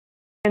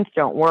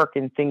don't work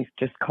and things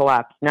just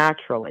collapse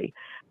naturally.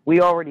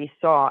 We already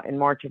saw in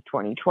March of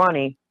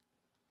 2020,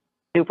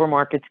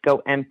 supermarkets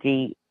go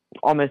empty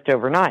almost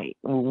overnight.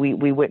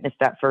 We witnessed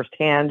that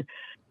firsthand.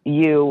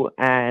 You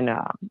and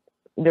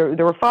there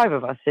were 5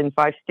 of us in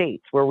 5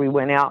 states where we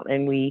went out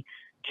and we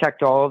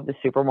checked all of the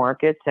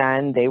supermarkets,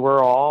 and they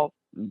were all,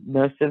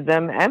 most of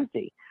them,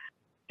 empty.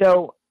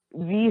 So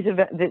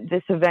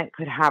this event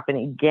could happen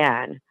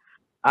again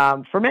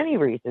for many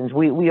reasons.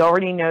 We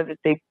already know that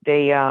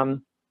they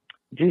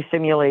do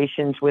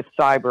simulations with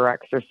cyber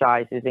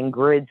exercises and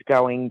grids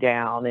going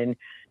down, and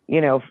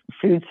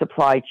food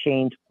supply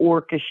chains,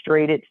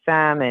 orchestrated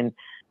famine.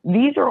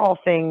 These are all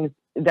things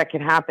that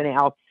can happen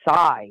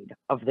outside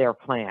of their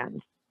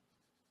plans,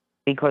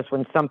 because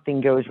when something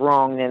goes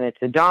wrong, then it's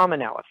a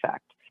domino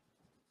effect.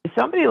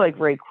 Somebody like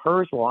Ray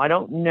Kurzweil, I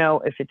don't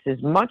know if it's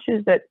as much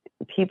as that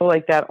people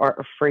like that are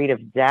afraid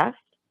of death,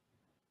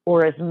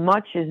 or as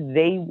much as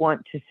they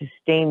want to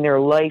sustain their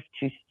life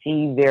to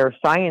see their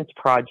science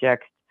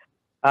projects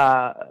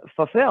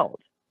fulfilled.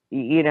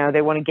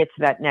 They want to get to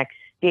that next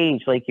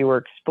stage, like you were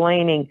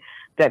explaining,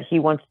 that he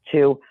wants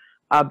to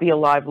be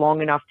alive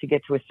long enough to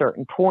get to a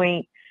certain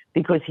point,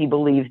 because he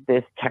believes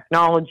this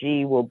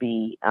technology will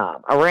be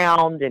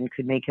around and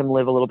could make him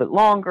live a little bit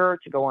longer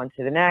to go on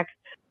to the next.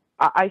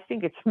 I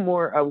think it's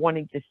more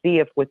wanting to see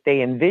if what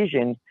they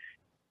envisioned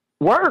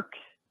works.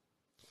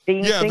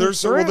 There's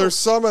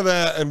some of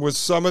that, and with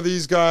some of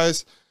these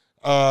guys,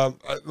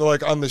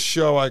 like on the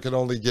show, I can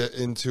only get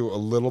into a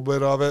little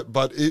bit of it.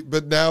 But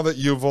now that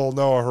Yuval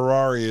Noah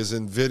Harari is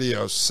in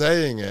video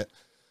saying it,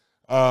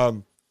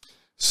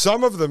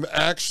 some of them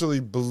actually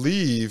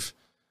believe.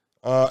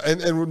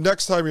 And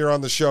next time you're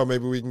on the show,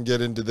 maybe we can get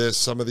into this,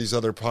 some of these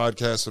other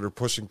podcasts that are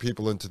pushing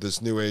people into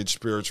this new age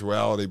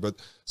spirituality, but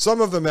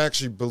some of them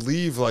actually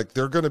believe like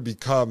they're going to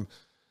become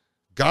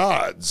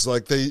gods.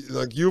 Like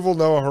Yuval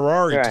Noah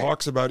Harari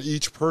talks about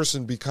each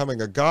person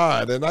becoming a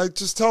god. And I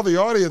just tell the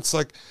audience,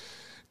 like,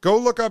 go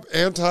look up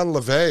Anton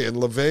LaVey and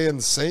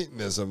LaVeyan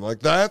Satanism.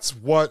 Like, that's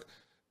what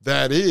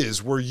that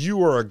is, where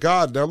you are a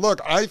god. Now, look,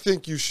 I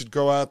think you should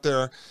go out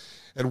there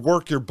and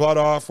work your butt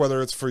off,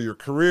 whether it's for your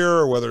career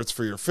or whether it's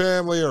for your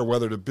family or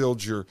whether to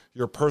build your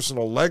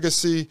personal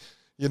legacy,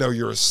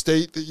 your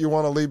estate that you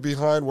want to leave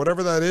behind,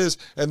 whatever that is,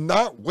 and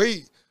not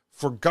wait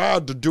for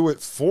God to do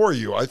it for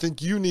you. I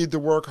think you need to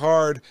work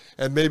hard,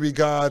 and maybe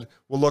God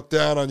will look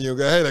down on you and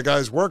go, hey, that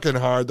guy's working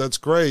hard, that's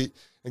great,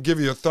 and give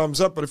you a thumbs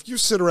up. But if you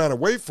sit around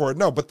and wait for it,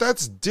 no. But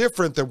that's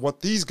different than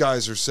what these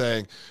guys are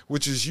saying,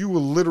 which is you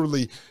will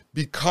literally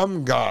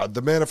become God,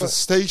 the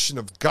manifestation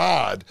of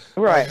God,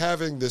 by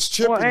having this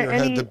chip in your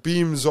head that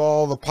beams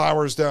all the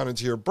powers down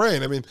into your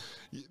brain. I mean,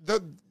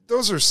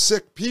 those are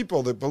sick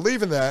people that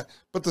believe in that.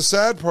 But the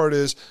sad part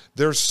is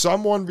there's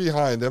someone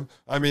behind them.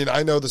 I mean,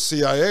 I know the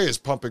CIA is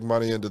pumping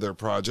money into their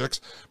projects,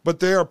 but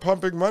they are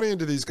pumping money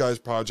into these guys'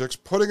 projects,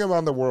 putting them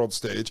on the world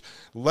stage,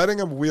 letting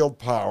them wield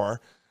power.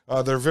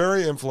 They're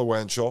very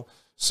influential.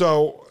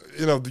 So,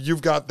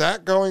 you've got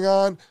that going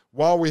on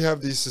while we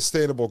have these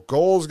sustainable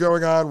goals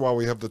going on, while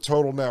we have the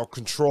total now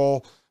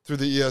control through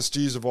the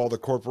ESGs of all the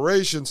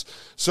corporations.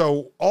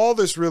 So all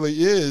this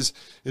really is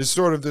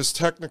sort of this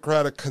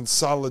technocratic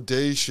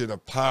consolidation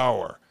of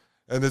power.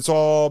 And it's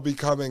all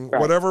becoming,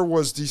 whatever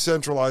was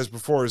decentralized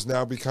before is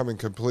now becoming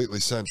completely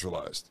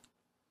centralized.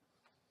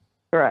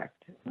 Correct.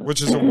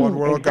 Which is a one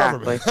world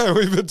government.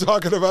 We've been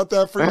talking about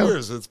that for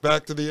years. It's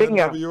back to the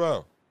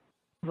NWO.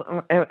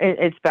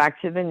 It's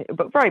back to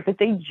but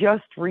they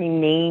just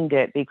renamed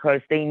it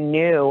because they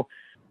knew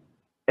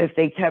if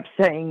they kept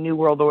saying New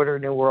World Order,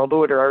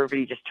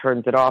 everybody just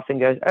turns it off and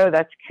goes, oh,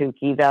 that's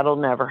kooky, that'll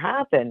never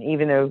happen,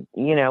 even though,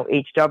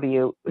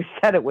 HW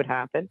said it would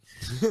happen.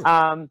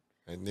 A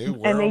new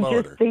world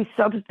order. They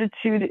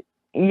substituted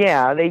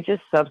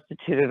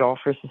all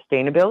for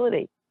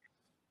sustainability.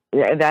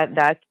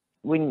 That's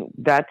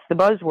the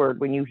buzzword.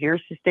 When you hear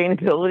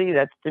sustainability,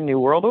 that's the New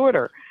World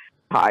Order.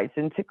 Ties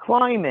into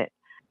climate.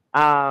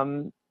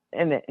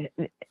 And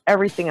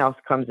everything else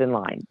comes in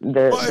line.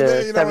 The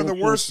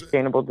 17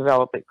 Sustainable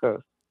Development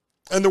Goals.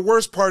 And the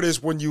worst part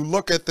is when you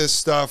look at this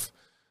stuff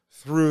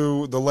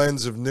through the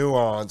lens of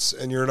nuance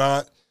and you're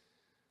not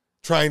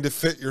trying to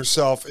fit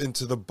yourself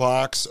into the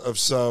box of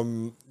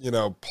some,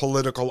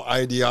 political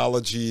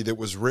ideology that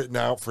was written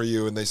out for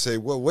you, and they say,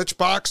 well, which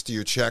box do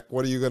you check?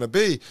 What are you going to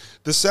be?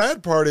 The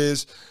sad part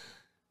is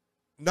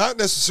not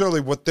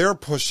necessarily what they're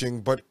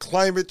pushing, but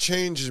climate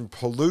change and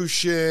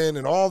pollution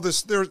and all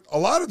this. A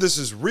lot of this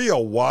is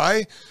real.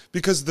 Why?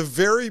 Because the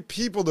very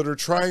people that are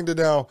trying to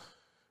now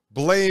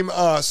blame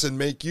us and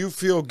make you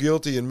feel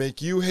guilty and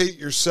make you hate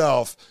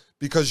yourself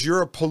because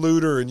you're a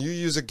polluter and you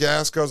use a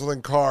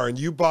gas-guzzling car and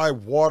you buy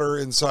water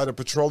inside of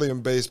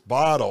petroleum-based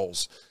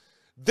bottles,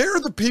 they're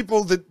the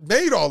people that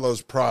made all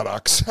those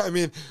products. I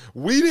mean,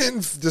 we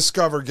didn't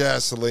discover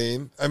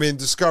gasoline.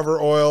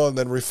 Discover oil and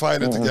then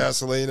refine it to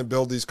gasoline and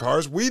build these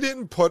cars. We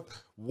didn't put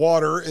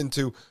water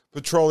into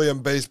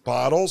petroleum-based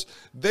bottles.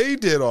 They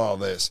did all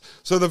this.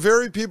 So the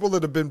very people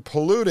that have been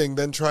polluting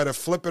then try to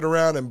flip it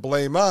around and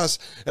blame us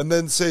and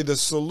then say the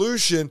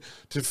solution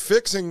to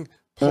fixing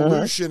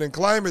pollution and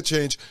climate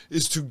change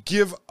is to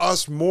give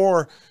us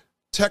more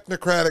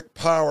technocratic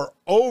power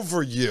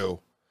over you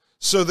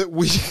so that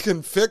we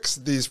can fix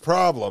these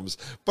problems.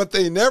 But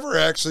they never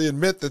actually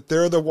admit that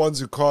they're the ones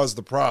who caused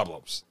the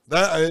problems.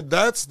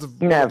 That's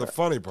one of the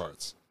funny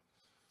parts.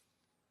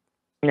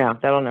 No,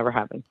 that'll never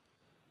happen.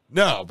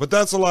 No, but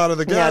that's a lot of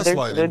the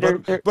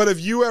gaslighting. But have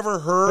you ever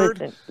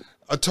heard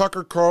a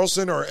Tucker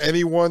Carlson or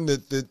anyone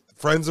that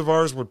friends of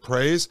ours would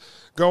praise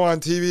go on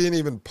TV and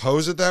even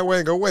pose it that way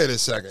and go, wait a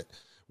second,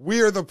 we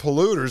are the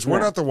polluters. We're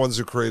not the ones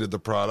who created the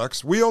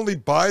products. We only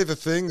buy the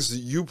things that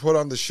you put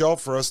on the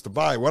shelf for us to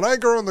buy. When I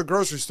go in the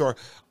grocery store,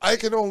 I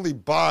can only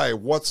buy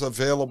what's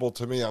available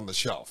to me on the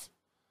shelf.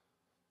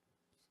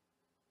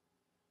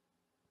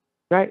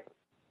 Right.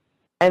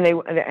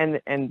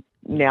 And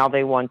now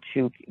they want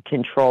to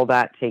control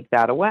that, take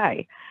that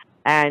away.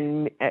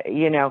 And,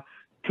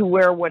 to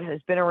where what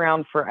has been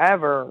around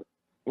forever,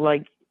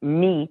 like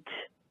meat,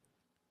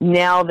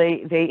 now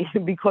they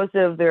because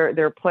of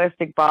their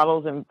plastic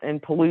bottles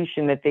and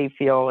pollution that they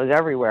feel is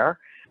everywhere,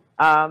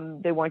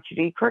 they want you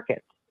to eat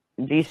crickets.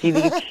 Do you see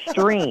the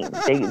extreme?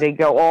 They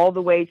go all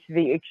the way to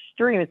the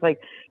extreme. It's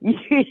like,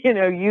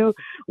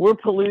 we're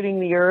polluting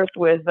the earth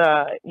with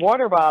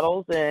water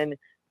bottles and,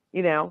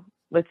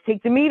 let's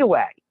take the meat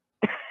away.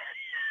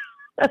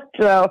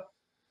 So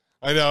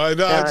I know. I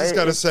just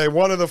got to say,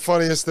 one of the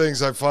funniest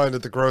things I find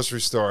at the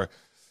grocery store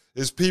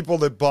is people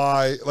that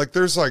buy, like,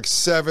 there's like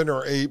 7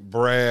 or 8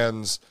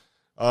 brands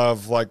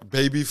of like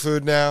baby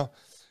food now,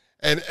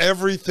 and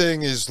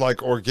everything is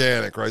like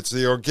organic, right? So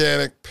the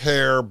organic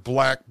pear,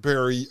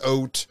 blackberry,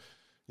 oat,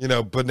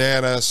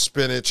 banana,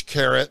 spinach,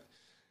 carrot.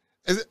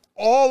 And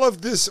all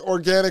of this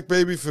organic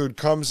baby food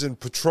comes in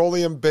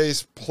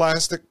petroleum-based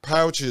plastic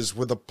pouches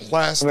with a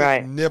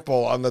plastic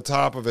nipple on the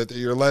top of it that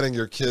you're letting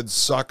your kids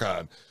suck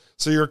on.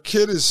 So your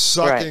kid is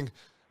sucking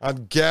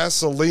on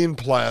gasoline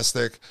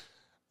plastic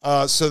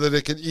so that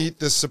it can eat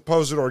this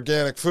supposed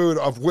organic food,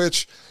 of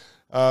which,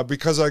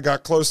 because I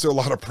got close to a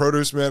lot of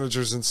produce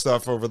managers and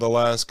stuff over the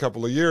last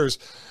couple of years,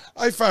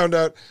 I found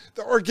out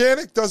the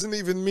organic doesn't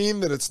even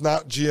mean that it's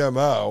not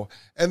GMO,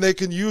 and they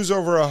can use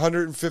over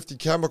 150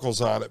 chemicals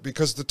on it,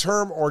 because the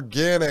term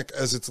organic,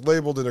 as it's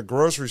labeled in a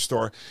grocery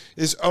store,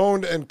 is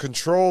owned and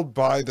controlled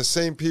by the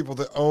same people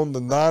that own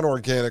the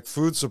non-organic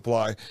food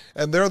supply,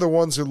 and they're the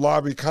ones who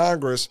lobby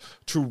Congress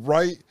to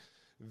write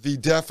the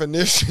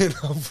definition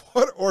of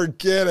what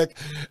organic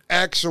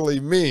actually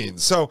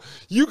means. So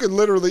you can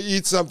literally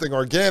eat something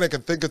organic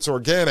and think it's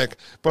organic,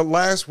 but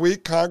last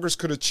week Congress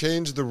could have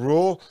changed the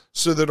rule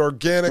so that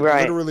organic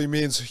literally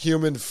means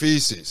human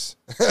feces.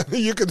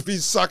 You could be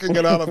sucking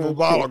it out of a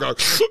bottle going,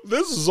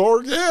 this is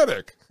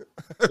organic.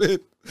 I mean,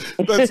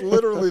 that's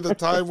literally the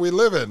time we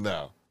live in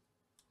now.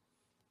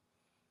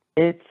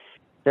 It's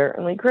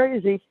certainly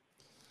crazy.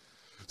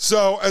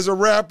 So as a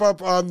wrap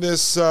up on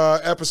this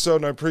episode,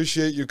 and I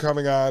appreciate you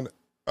coming on,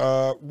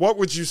 what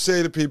would you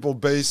say to people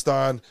based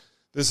on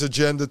this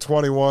Agenda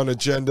 21,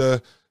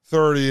 Agenda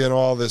 30, and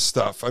all this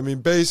stuff? I mean,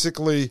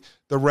 basically,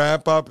 the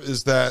wrap up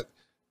is that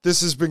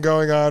this has been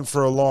going on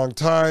for a long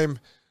time.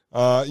 We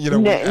have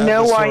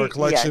a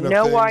collection of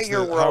things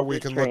that how we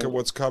can look at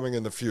what's coming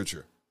in the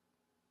future.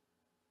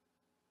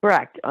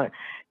 Correct.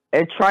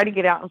 Try to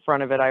get out in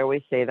front of it. I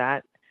always say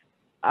that.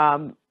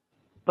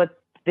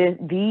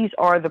 These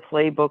are the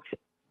playbooks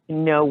to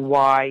know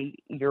why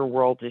your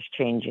world is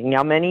changing.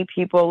 Now, many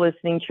people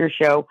listening to your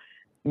show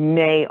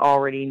may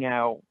already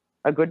know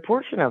a good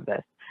portion of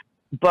this,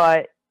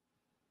 but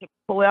to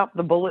pull out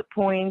the bullet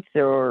points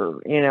or,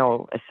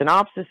 a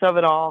synopsis of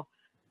it all,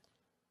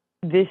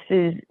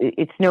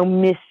 it's no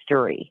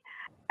mystery.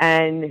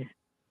 And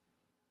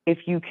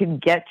if you could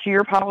get to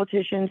your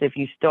politicians, if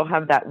you still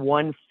have that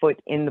one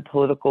foot in the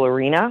political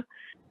arena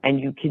and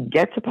you could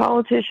get to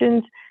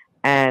politicians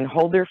and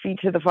hold their feet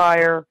to the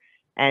fire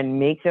and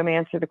make them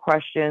answer the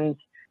questions,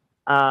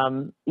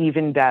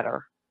 even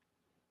better.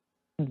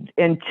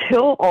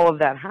 Until all of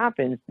that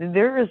happens,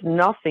 there is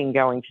nothing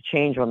going to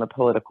change on the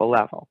political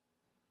level.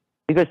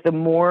 Because the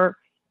more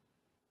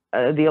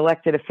the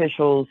elected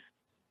officials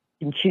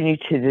continue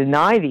to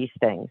deny these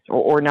things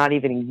or not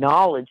even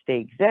acknowledge they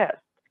exist,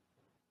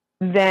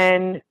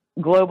 then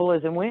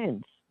globalism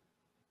wins.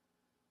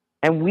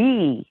 And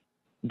we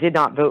did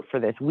not vote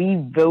for this. We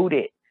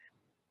voted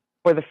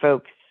for the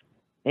folks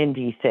in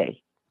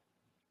D.C.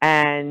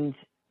 And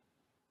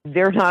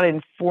they're not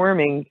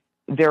informing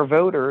their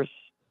voters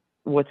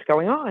what's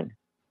going on.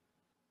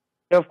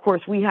 So, of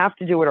course, we have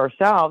to do it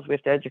ourselves. We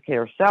have to educate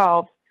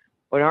ourselves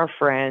and our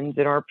friends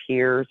and our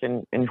peers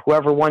and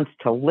whoever wants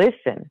to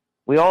listen.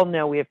 We all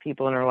know we have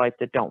people in our life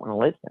that don't want to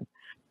listen.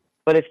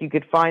 But if you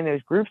could find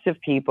those groups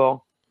of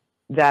people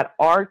that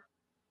are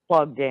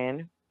plugged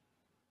in,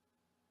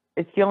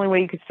 it's the only way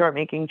you could start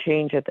making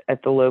change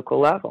at the local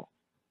level.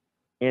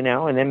 And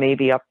then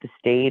maybe up the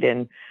state.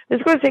 And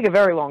it's going to take a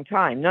very long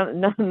time.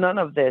 None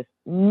of this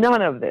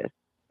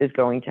is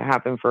going to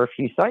happen for a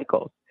few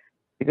cycles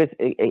because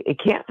it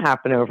can't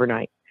happen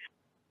overnight.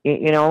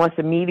 Unless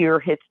a meteor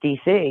hits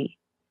DC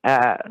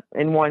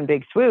in one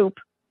big swoop.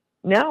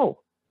 No,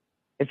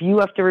 if you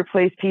have to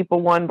replace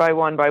people one by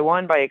one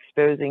by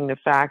exposing the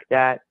fact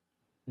that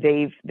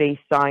they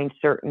signed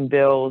certain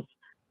bills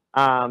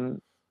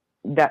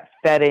that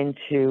fed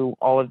into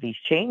all of these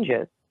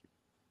changes,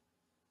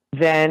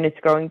 then it's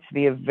going to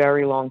be a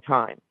very long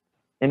time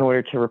in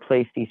order to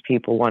replace these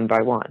people one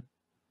by one.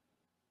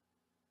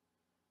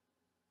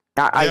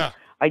 I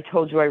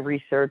told you I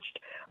researched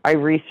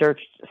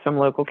some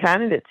local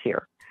candidates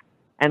here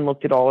and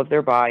looked at all of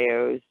their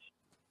bios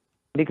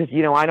because,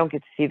 I don't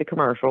get to see the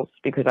commercials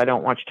because I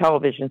don't watch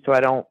television, so I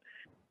don't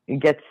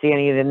get to see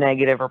any of the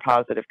negative or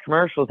positive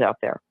commercials out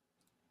there.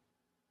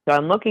 So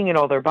I'm looking at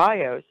all their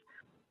bios,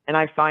 and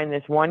I find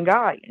this one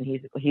guy, and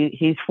he's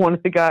one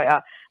of the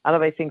guys out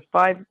of, I think,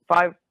 five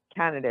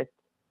candidates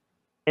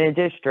in a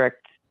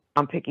district.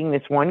 I'm picking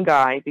this one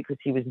guy because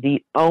he was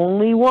the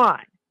only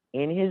one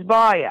in his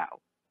bio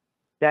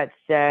that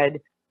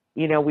said,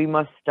 we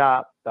must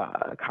stop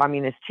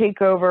communist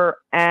takeover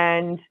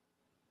and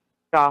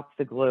stop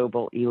the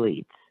global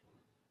elites.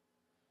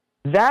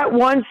 That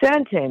one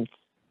sentence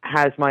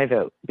has my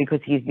vote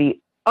because he's the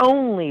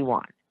only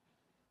one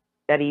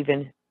that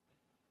even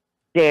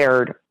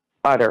dared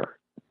utter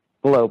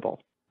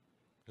global.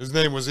 His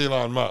name was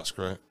Elon Musk,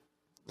 right?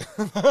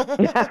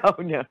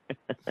 No.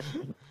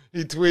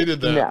 He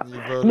tweeted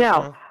that.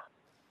 No.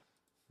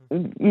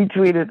 You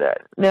tweeted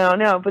that.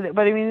 No, but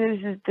I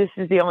mean, this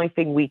is the only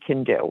thing we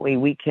can do.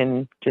 We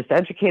can just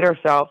educate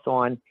ourselves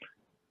on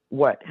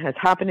what has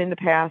happened in the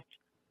past,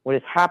 what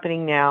is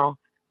happening now,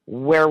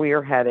 where we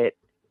are headed,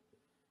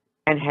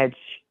 and hedge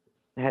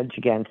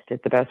against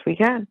it the best we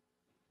can.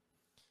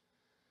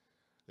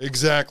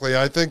 Exactly.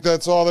 I think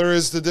that's all there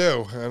is to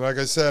do. And like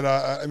I said,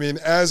 I mean,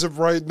 as of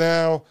right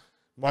now,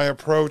 my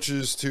approach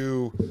is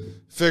to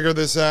figure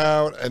this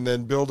out and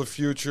then build a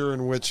future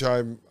in which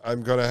I'm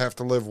going to have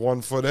to live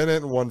 1 foot in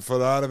it and 1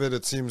 foot out of it.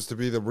 It seems to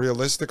be the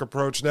realistic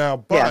approach now.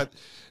 But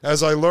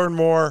as I learn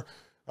more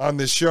on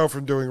this show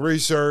from doing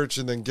research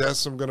and then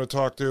guests I'm going to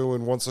talk to,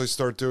 and once I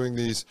start doing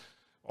these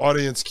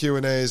audience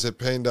Q&As at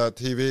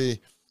Pain.tv,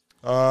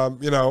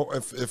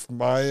 if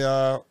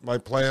my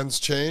plans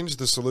change,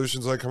 the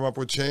solutions I come up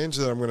with change,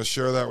 then I'm going to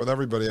share that with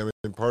everybody. I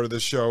mean, part of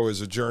this show is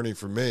a journey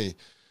for me.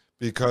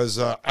 Because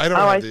I don't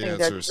have the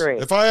answers.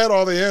 If I had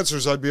all the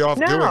answers, I'd be off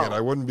doing it.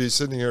 I wouldn't be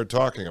sitting here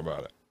talking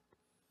about it.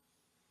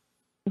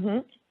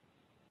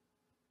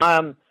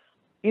 Mm-hmm.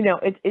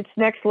 It's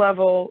next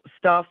level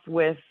stuff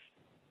with,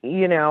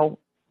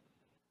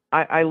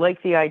 I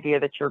like the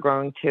idea that you're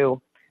going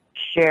to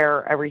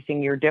share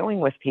everything you're doing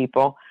with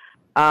people.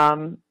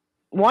 One,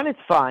 it's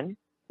fun,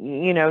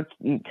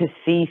 to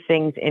see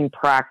things in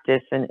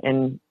practice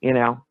and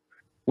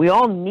we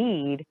all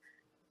need.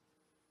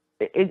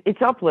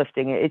 It's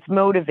uplifting. It's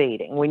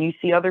motivating. When you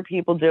see other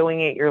people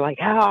doing it, you're like,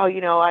 oh,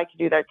 I could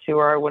do that too,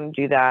 or I wouldn't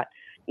do that.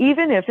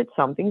 Even if it's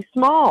something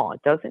small,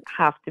 it doesn't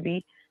have to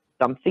be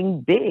something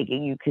big.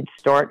 You could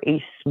start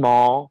a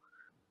small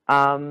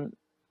when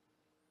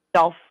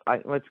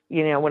I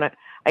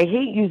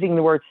hate using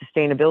the word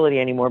sustainability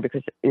anymore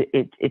because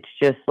it's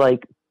just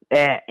like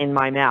in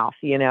my mouth,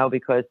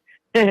 because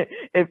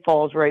it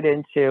falls right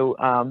into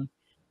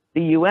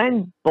the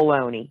UN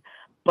baloney.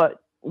 But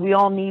we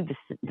all need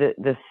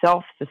the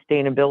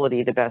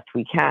self-sustainability the best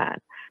we can.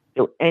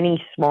 So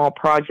any small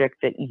project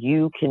that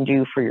you can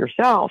do for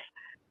yourself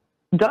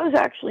does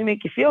actually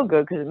make you feel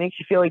good because it makes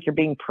you feel like you're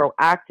being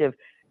proactive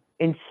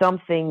in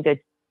something that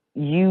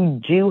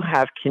you do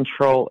have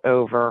control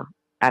over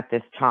at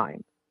this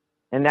time.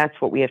 And that's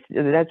what we have to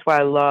do. That's why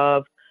I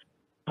love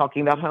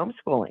talking about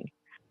homeschooling,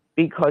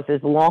 because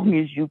as long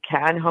as you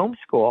can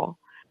homeschool,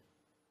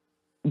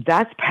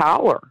 that's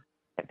power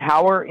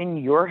in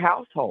your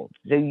household.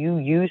 So you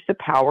use the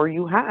power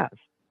you have.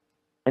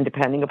 And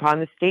depending upon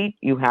the state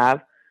you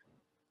have,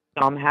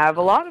 some have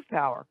a lot of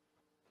power.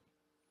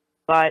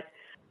 But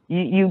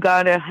you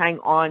got to hang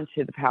on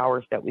to the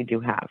powers that we do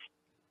have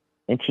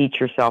and teach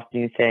yourself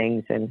new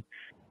things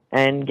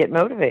and get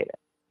motivated.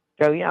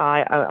 So, yeah,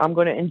 I'm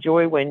going to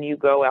enjoy when you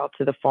go out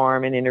to the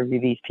farm and interview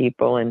these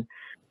people and,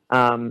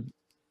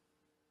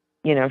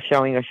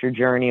 showing us your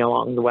journey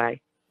along the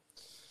way.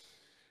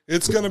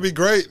 It's going to be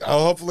great.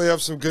 I'll hopefully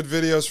have some good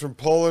videos from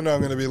Poland. I'm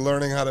going to be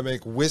learning how to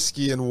make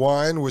whiskey and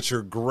wine, which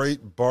are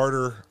great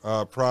barter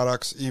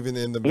products, even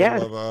in the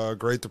middle of a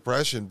Great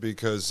Depression,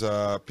 because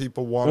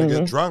people want to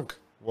get drunk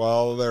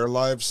while their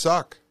lives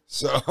suck.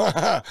 So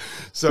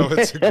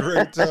it's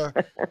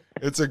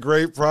a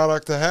great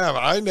product to have.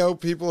 I know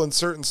people in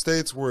certain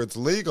states where it's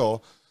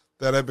legal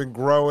that have been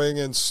growing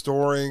and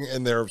storing,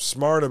 and they're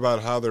smart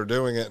about how they're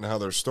doing it and how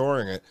they're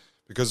storing it,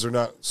 because they're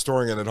not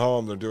storing it at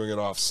home. They're doing it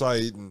off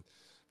site.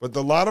 But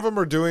a lot of them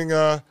are doing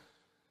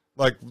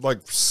like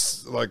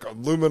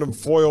aluminum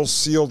foil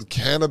sealed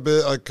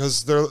cannabis,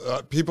 because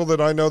they're people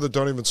that I know that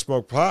don't even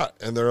smoke pot,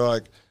 and they're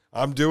like,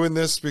 I'm doing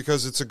this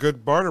because it's a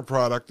good barter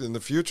product in the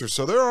future.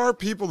 So there are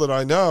people that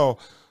I know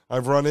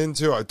I've run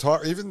into. I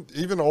talk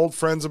even old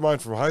friends of mine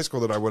from high school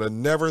that I would have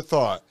never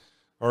thought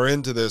are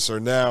into this are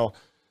now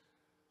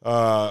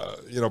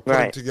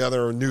putting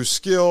together new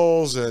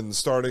skills and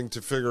starting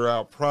to figure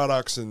out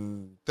products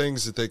and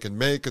things that they can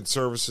make and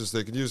services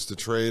they can use to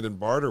trade and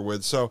barter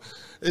with. So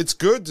it's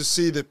good to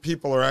see that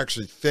people are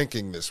actually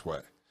thinking this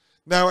way.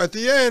 Now, at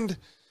the end,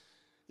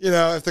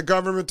 if the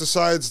government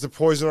decides to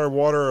poison our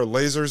water or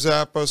laser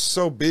zap us,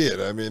 so be it.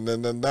 I mean,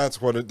 then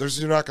that's what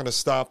you're not going to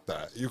stop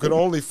that. You can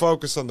only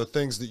focus on the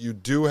things that you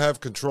do have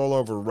control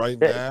over right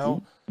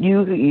now.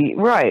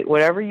 Right.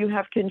 Whatever you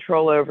have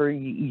control over,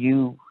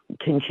 you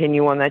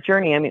continue on that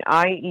journey. I mean,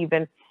 I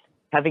even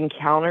have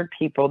encountered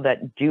people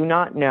that do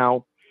not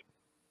know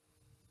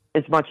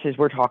as much as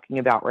we're talking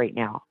about right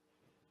now,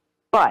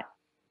 but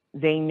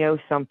they know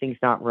something's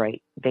not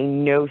right. They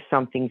know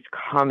something's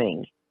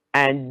coming,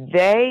 and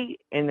they,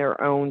 in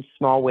their own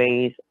small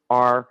ways,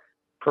 are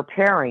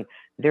preparing.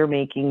 They're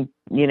making,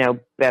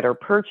 better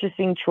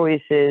purchasing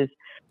choices.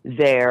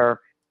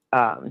 They're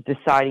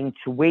deciding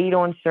to wait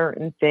on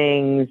certain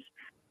things.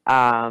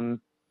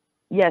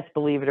 Yes,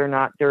 believe it or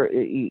not, there,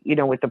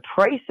 with the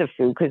price of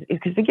food,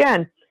 because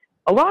again,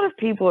 a lot of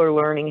people are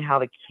learning how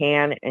to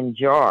can and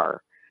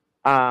jar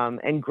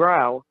and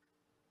grow,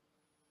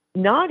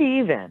 not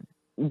even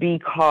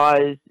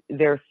because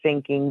they're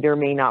thinking there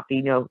may not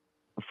be no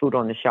food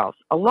on the shelves.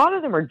 A lot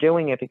of them are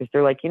doing it because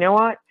they're like, you know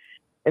what?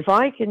 If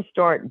I can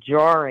start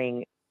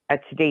jarring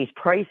at today's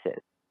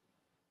prices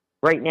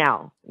right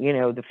now,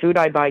 the food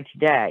I buy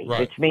today,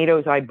 right, the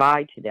tomatoes I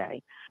buy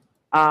today,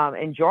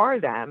 and jar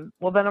them,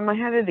 well, then I'm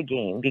ahead of the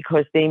game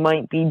because they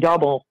might be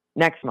double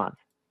next month.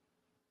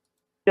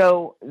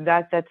 So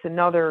that's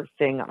another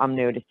thing I'm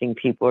noticing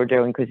people are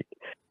doing, because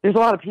there's a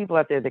lot of people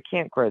out there that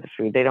can't grow the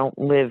food. They don't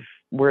live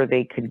where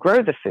they could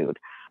grow the food.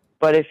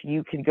 But if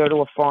you could go to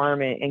a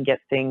farm and get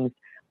things,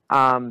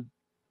 at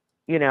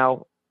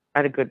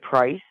a good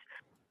price,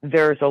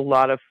 there's a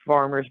lot of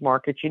farmers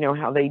markets,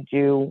 how they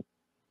do,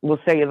 we'll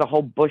say the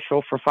whole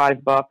bushel for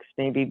 $5,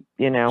 maybe,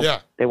 they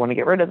want to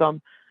get rid of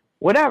them,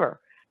 whatever.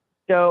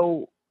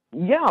 So,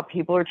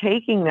 people are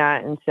taking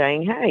that and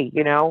saying, hey,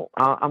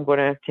 I'm going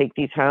to take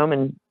these home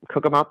and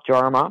cook them up,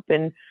 jar them up,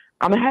 and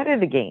I'm ahead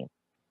of the game,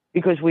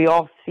 because we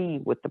all see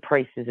what the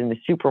prices in the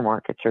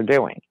supermarkets are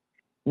doing.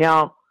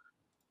 Now,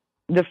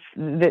 the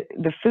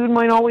food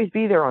might always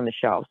be there on the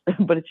shelves,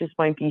 but it just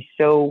might be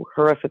so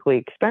horrifically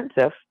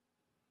expensive,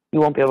 you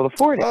won't be able to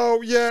afford it.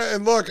 Oh, yeah,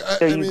 and look,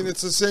 I mean,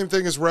 it's the same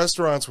thing as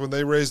restaurants when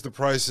they raise the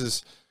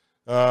prices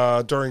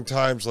during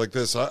times like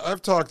this.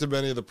 I've talked to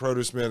many of the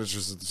produce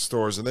managers at the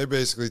stores, and they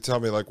basically tell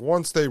me, like,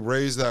 once they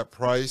raise that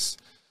price,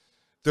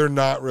 they're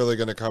not really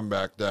going to come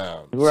back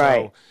down.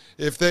 Right. So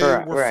if they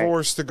were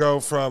forced to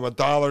go from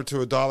 $1 to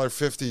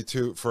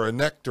 $1.50 for a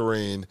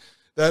nectarine,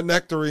 that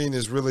nectarine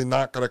is really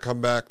not going to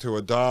come back to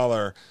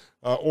 $1.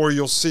 Or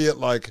you'll see it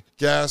like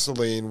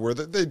gasoline, where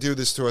they do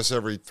this to us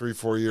every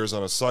 3-4 years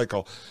on a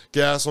cycle.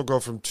 Gas will go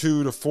from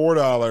 $2 to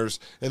 $4,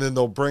 and then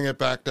they'll bring it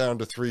back down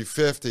to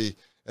 $3.50,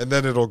 and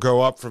then it'll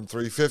go up from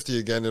 $3.50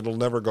 again. It'll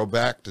never go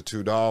back to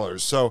 $2.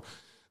 So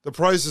the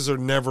prices are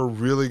never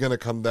really going to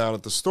come down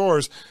at the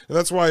stores, and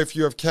that's why if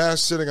you have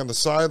cash sitting on the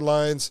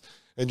sidelines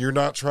and you're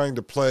not trying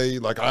to play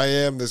like I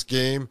am this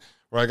game,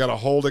 where I got to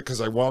hold it because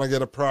I want to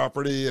get a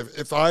property.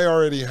 If I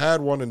already had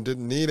one and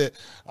didn't need it,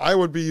 I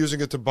would be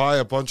using it to buy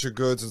a bunch of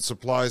goods and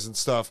supplies and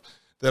stuff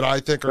that I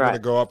think are going to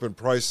go up in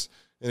price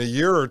in a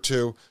year or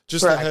two,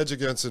 just to hedge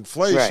against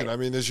inflation. I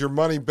mean, is your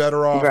money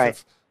better off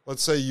if,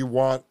 let's say you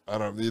want,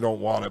 you don't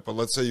want it, but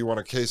let's say you want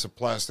a case of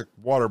plastic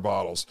water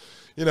bottles.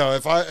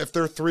 If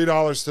they're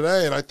 $3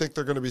 today and I think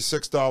they're going to be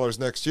 $6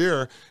 next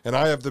year, and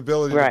I have the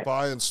ability to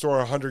buy and store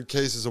 100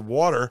 cases of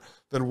water,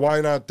 then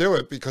why not do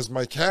it? Because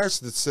my cash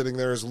that's sitting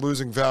there is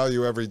losing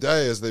value every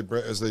day as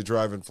they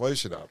drive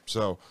inflation up.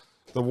 So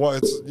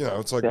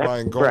it's like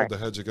buying gold to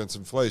hedge against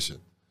inflation.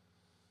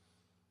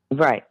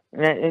 Right.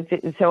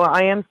 So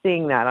I am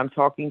seeing that. I'm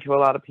talking to a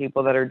lot of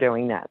people that are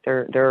doing that.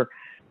 They're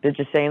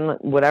just saying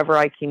whatever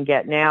I can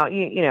get now.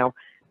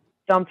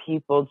 Some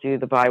people do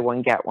the buy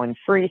one get one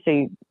free.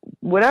 So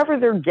whatever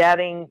they're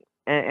getting,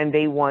 and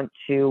they want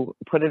to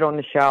put it on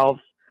the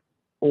shelves,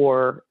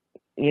 or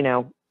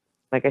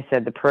like I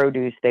said, the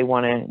produce, they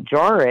want to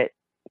jar it.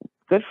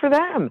 Good for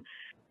them.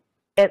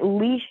 At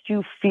least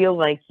you feel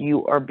like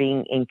you are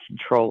being in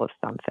control of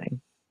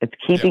something. It's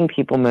keeping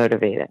people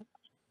motivated.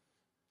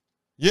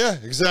 Yeah,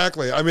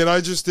 exactly. I mean, I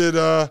just did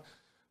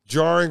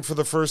jarring for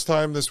the first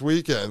time this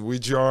weekend. We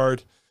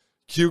jarred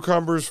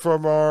cucumbers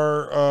from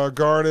our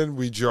garden.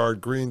 We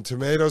jarred green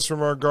tomatoes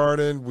from our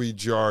garden. We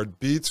jarred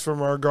beets from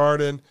our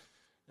garden.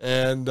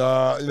 And,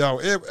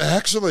 it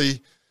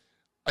actually,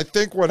 I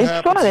think what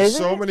happens is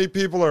so many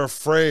people are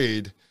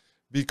afraid,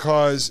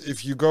 because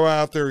if you go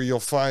out there, you'll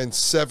find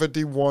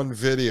 71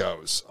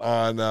 videos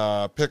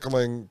on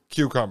pickling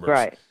cucumbers.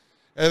 Right.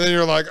 And then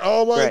you're like,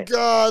 oh, my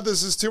God,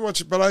 this is too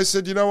much. But I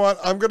said, you know what?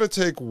 I'm going to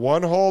take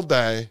one whole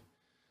day,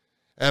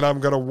 and I'm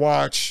going to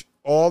watch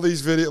all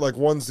these videos, like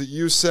ones that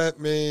you sent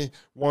me,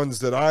 ones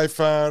that I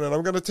found, and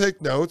I'm going to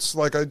take notes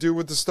like I do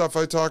with the stuff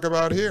I talk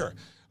about here,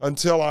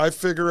 until I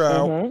figure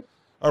out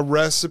a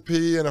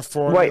recipe and a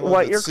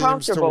formula that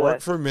seems to work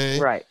for me.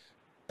 Right.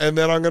 And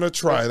then I'm going to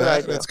try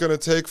that. And it's going to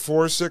take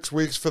 4 or 6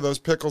 weeks for those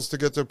pickles to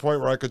get to a point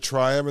where I could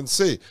try them and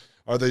see.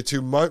 Are they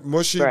too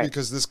mushy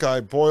because this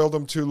guy boiled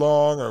them too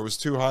long or it was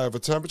too high of a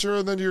temperature?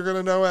 And then you're going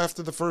to know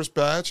after the first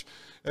batch.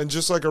 And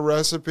just like a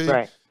recipe,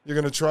 you're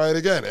going to try it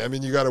again. I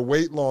mean, you got to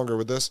wait longer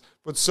with this.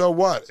 But so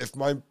what? If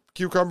my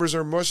cucumbers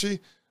are mushy,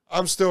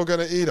 I'm still going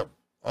to eat them.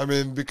 I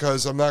mean,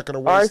 because I'm not going to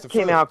waste the food.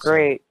 Ours came out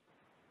great.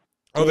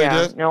 Oh, they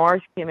did? No,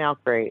 ours came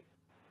out greut.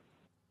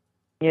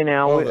 You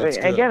know,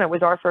 again, it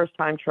was our first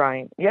time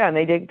trying. Yeah, and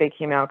they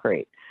came out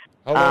great.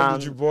 How long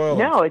did you boil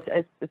them? No,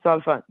 it's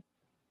all fun.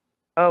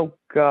 Oh,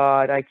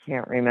 God, I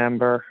can't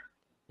remember.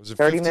 Was it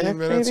 15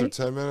 minutes maybe? or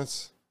 10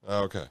 minutes?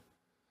 Oh, okay.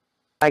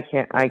 I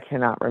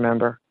cannot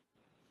remember.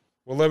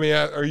 Well, let me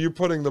ask, are you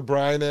putting the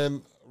brine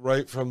in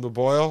right from the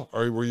boil,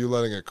 or were you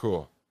letting it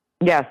cool?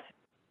 Yes.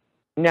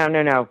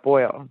 No,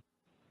 boil.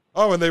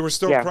 Oh, and they were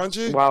still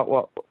crunchy?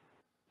 Well,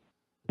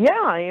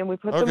 yeah, and we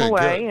put them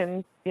away,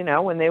 and, you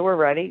know, when they were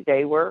ready,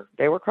 they were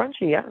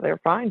crunchy. Yeah, they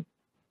were fine.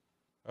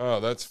 Oh,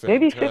 that's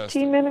fantastic. Maybe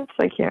 15 minutes?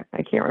 I can't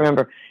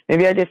remember.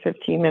 Maybe I did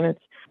 15 minutes.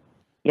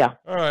 Yeah.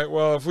 All right,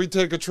 well, if we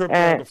take a trip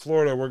down to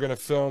Florida, we're going to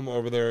film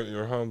over there at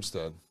your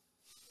homestead.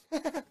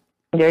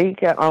 There you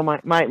go. Oh,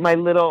 my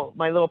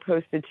little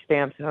postage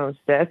stamps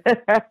homestead.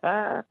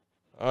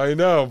 I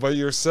know, but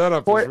your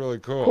setup is really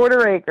cool.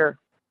 Quarter acre.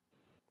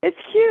 It's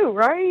cute,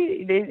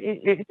 right?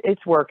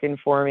 It's working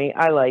for me.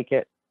 I like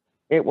it.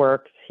 It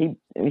works.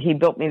 He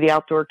built me the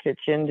outdoor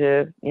kitchen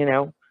to, you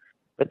know,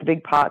 put the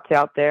big pots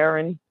out there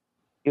and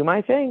do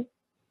my thing.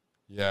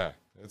 Yeah,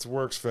 it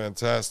works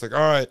fantastic. All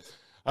right.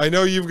 I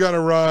know you've got to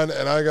run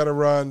and I got to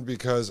run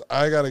because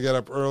I got to get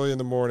up early in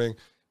the morning,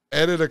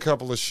 edit a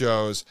couple of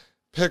shows,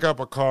 pick up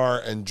a car,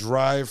 and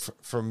drive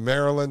from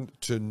Maryland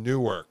to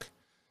Newark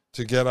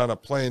to get on a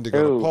plane to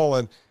go to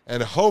Poland.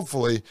 And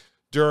hopefully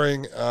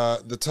during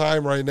the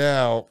time right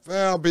now,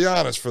 well, I'll be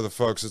honest for the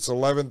folks, it's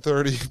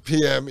 11:30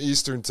 p.m.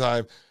 Eastern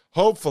time.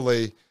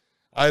 Hopefully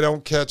I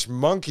don't catch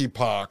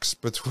monkeypox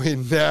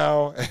between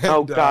now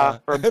and,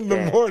 and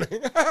the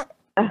morning.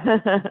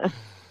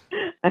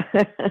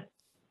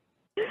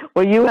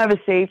 Well, you have a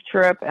safe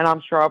trip, and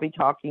I'm sure I'll be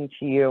talking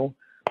to you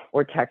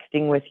or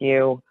texting with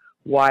you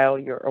while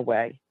you're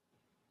away.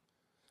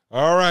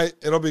 All right.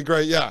 It'll be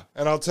great. Yeah.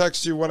 And I'll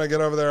text you when I get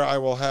over there. I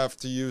will have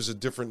to use a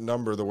different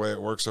number the way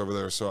it works over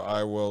there. So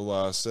I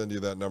will send you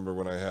that number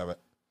when I have it.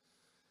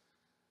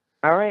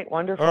 All right.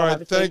 Wonderful. All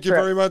right. Thank you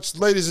very much.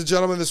 Ladies and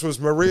gentlemen, this was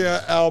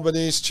Maria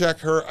Albanese. Check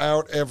her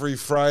out every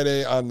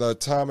Friday on the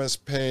Thomas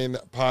Paine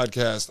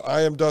podcast.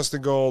 I am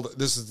Dustin Gold.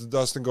 This is the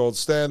Dustin Gold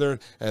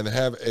Standard, and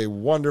have a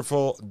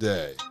wonderful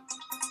day.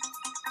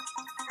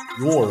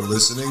 You're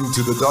listening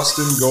to the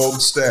Dustin Gold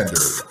Standard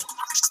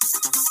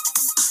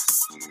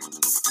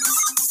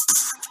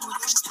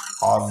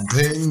on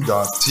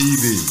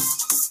Paine.tv.